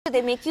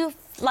They make you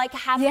like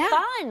have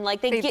fun.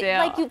 Like they get,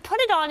 like you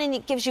put it on and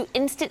it gives you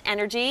instant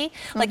energy,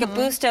 like a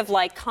boost of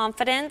like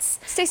confidence.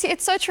 Stacey,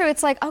 it's so true.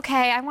 It's like,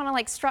 okay, I want to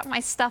like strut my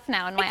stuff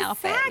now in my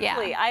outfit.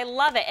 Exactly. I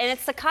love it. And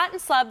it's the cotton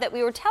slub that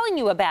we were telling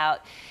you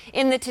about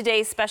in the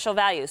today's special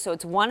value. So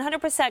it's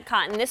 100%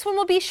 cotton. This one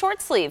will be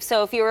short sleeve.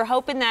 So if you were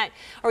hoping that,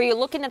 or you're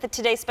looking at the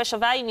today's special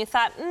value and you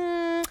thought,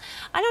 I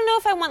don't know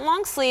if I want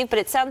long sleeve, but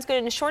it sounds good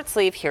in a short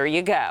sleeve, here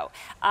you go.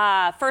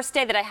 First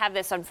day that I have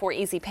this on 4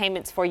 easy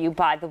payments for you,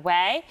 by the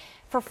way,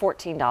 for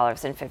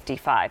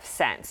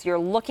 $14.55. You're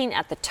looking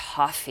at the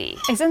toffee.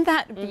 Isn't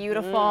that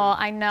beautiful?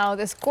 I know,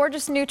 this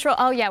gorgeous neutral.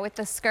 Oh yeah, with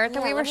the skirt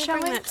that we were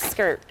showing. That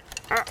skirt.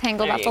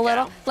 Tangled up a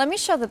little. Let me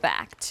show the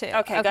back too.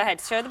 Okay, go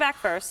ahead. Show the back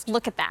first.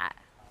 Look at that.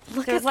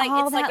 Look at like,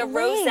 all that. It's like a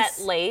lace. rosette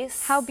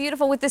lace. How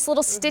beautiful, with this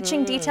little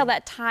stitching detail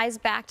that ties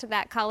back to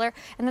that color.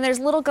 And then there's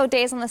little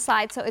godets on the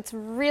side, so it's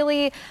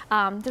really,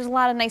 there's a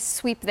lot of nice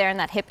sweep there in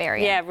that hip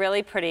area. Yeah,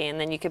 really pretty. And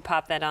then you could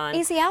pop that on.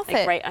 Easy outfit.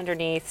 Like right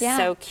underneath. Yeah.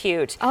 So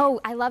cute.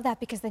 Oh, I love that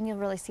because then you'll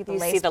really see the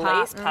lace pop.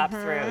 Lace pop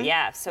through.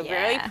 Yeah, so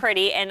really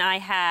pretty. And I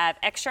have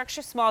extra,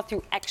 extra small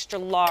through extra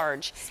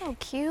large. So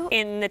cute.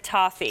 In the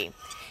toffee.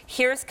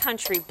 Here's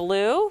country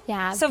blue.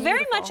 Yeah, so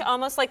very much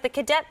almost like the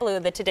cadet blue,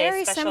 the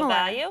today's special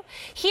value.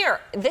 Here,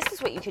 this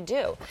is what you could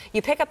do.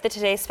 You pick up the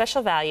today's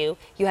special value,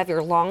 you have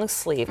your long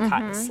sleeve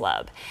cotton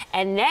slub,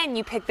 and then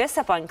you pick this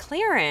up on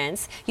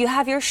clearance, you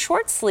have your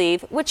short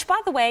sleeve, which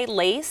by the way,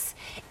 lace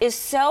is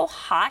so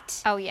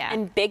hot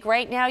and big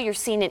right now. You're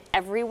seeing it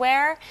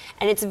everywhere,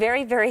 and it's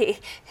very,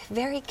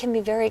 can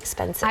be very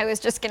expensive. I was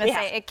just gonna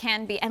say it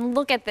can be. And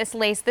look at this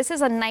lace. This is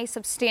a nice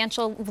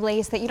substantial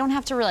lace that you don't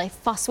have to really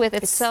fuss with.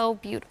 It's so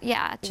beautiful.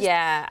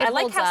 Yeah, I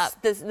like how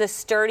the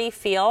sturdy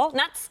feel,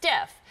 not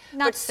stiff.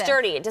 But stiff.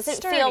 Sturdy. It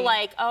doesn't feel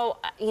like, oh,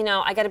 you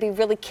know, I got to be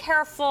really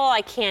careful.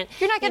 I can't.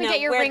 You're not going to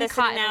get your ring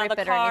caught and rip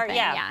it or anything.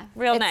 Yeah,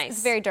 real nice.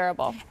 It's very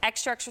durable.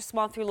 Extra, extra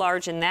small through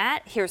large in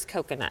that. Here's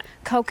coconut.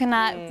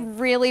 Coconut,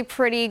 really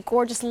pretty,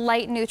 gorgeous,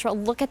 light neutral.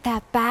 Look at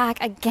that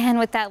back again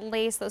with that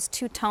lace, those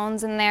two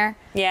tones in there.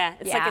 Yeah,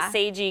 it's like a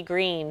sagey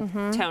green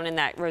tone in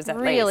that rosette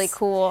lace. Really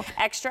cool.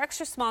 Extra,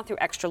 extra small through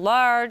extra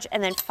large,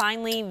 and then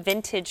finally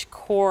vintage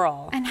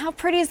coral. And how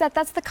pretty is that?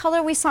 That's the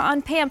color we saw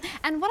on Pam.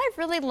 And what I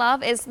really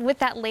love is with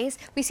that lace,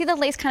 we see the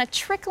lace kind of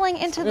trickling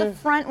into the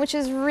front, which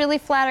is really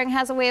flattering,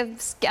 has a way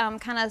of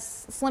kind of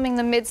slimming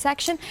the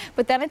midsection,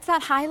 but then it's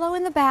that high-low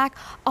in the back,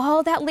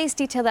 all that lace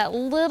detail, that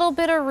little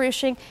bit of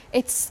ruching.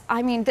 It's,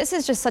 I mean, this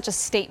is just such a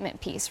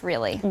statement piece,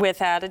 really.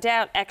 Without a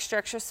doubt. Extra,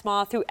 extra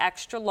small through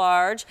extra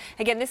large.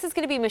 Again, this is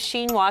going to be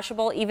machine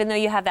washable, even though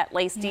you have that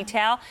lace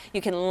detail.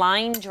 You can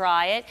line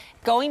dry it.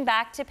 Going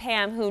back to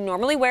Pam, who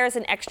normally wears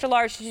an extra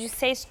large, did you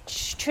say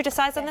true to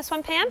size on this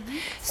one, Pam?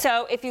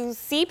 So if you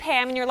see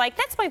Pam and you're like,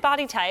 that's my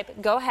body type,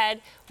 go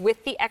ahead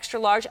with the extra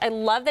large. I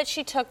love that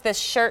she took this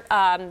shirt,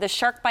 the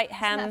shark bite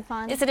hem. Isn't that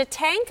fun? Is it a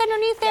tank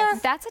underneath there?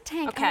 That's a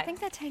tank. Okay. I think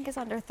that tank is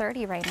under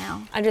 30 right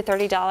now. Under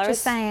 $30?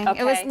 Just saying. Okay.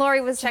 It was,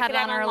 Lori was Check had it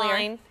out on earlier.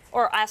 Online.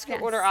 Or ask your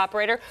order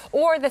operator,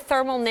 or the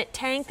thermal knit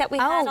tank that we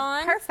had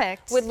on.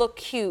 Perfect. Would look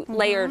cute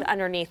layered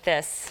underneath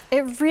this.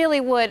 It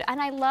really would,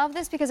 and I love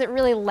this because it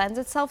really lends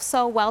itself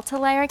so well to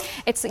layering.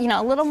 It's, you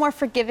know, a little more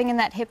forgiving in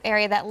that hip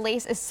area. That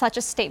lace is such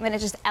a statement. It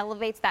just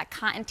elevates that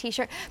cotton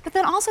t-shirt. But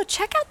then also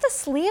check out the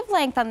sleeve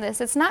length on this.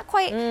 It's not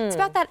quite, it's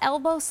about that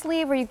elbow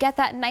sleeve where you get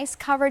that nice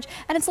coverage,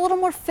 and it's a little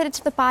more fitted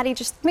to the body,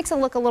 just makes it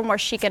look a little more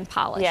chic and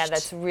polished. Yeah,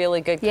 that's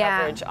really good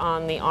coverage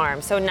on the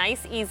arm. So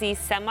nice, easy,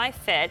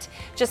 semi-fit.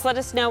 Just let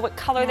us know what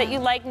color that you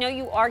like. No,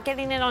 you are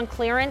getting it on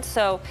clearance,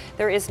 so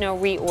there is no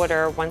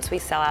reorder once we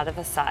sell out of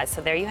a size. So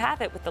there you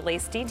have it with the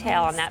lace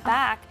detail on that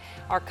back,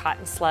 our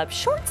cotton slub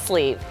short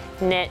sleeve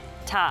knit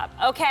top.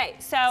 Okay,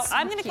 so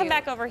I'm going to come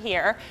back over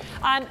here.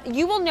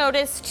 You will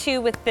notice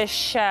too with this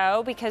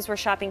show, because we're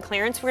shopping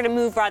clearance, we're going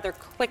to move rather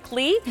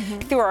quickly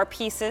through our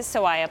pieces,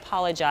 so I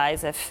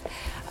apologize if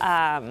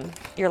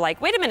you're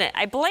like, wait a minute,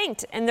 I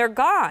blinked and they're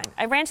gone.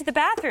 I ran to the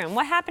bathroom.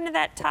 What happened to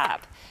that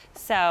top?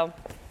 So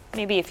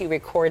maybe if you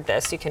record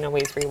this, you can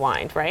always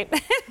rewind, right?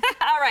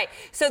 All right,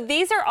 so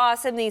these are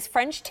awesome, these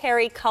French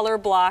terry color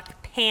block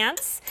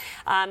pants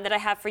that I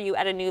have for you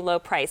at a new low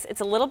price.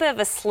 It's a little bit of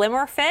a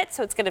slimmer fit,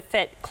 so it's going to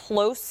fit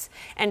close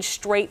and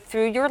straight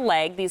through your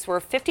leg. These were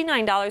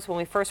 $59 when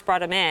we first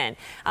brought them in.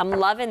 I'm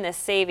loving this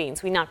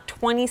savings. We knocked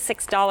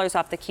 $26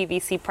 off the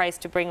QVC price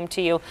to bring them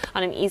to you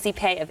on an easy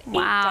pay of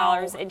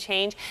 $8 and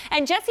change.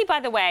 And Jessie,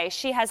 by the way,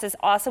 she has this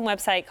awesome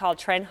website called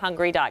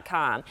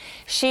trendhungry.com.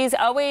 She's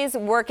always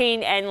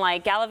working and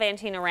like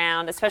gallivanting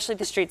around, especially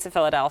the streets of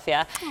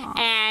Philadelphia.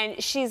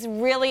 And she's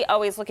really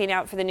always looking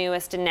out for the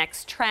newest and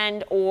next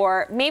trend,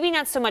 or maybe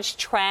not so much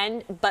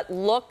trend, but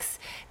looks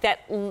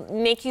that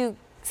make you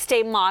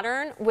stay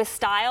modern with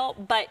style,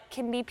 but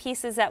can be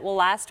pieces that will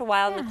last a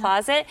while in the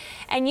closet.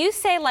 And you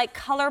say like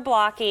color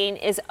blocking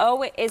is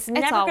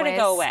never going to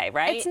go away,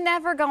 right? It's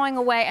never going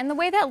away. And the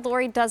way that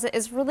Lori does it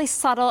is really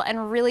subtle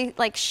and really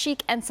like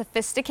chic and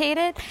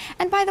sophisticated.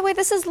 And by the way,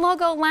 this is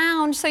logo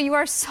lounge, so you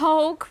are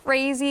so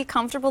crazy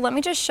comfortable. Let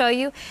me just show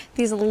you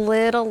these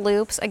little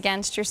loops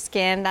against your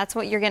skin. That's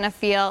what you're going to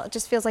feel. It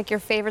just feels like your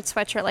favorite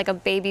sweatshirt, like a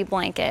baby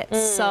blanket.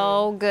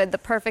 So good. The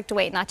perfect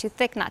weight, not too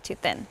thick, not too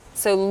thin.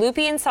 So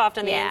loopy and soft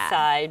on the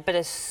inside, but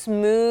a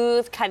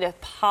smooth, kind of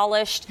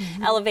polished,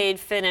 elevated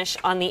finish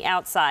on the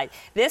outside.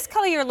 This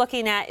color you're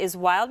looking at is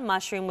Wild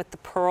Mushroom with the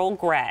pearl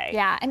gray.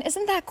 Yeah, and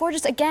isn't that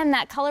gorgeous? Again,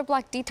 that color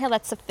block detail,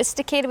 that's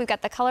sophisticated. We've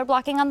got the color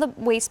blocking on the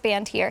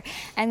waistband here,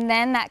 and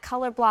then that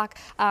color block,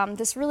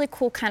 this really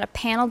cool kind of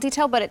panel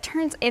detail, but it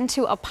turns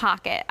into a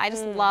pocket. I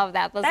just love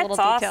that, those little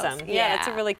details. That's awesome. Yeah, that's a really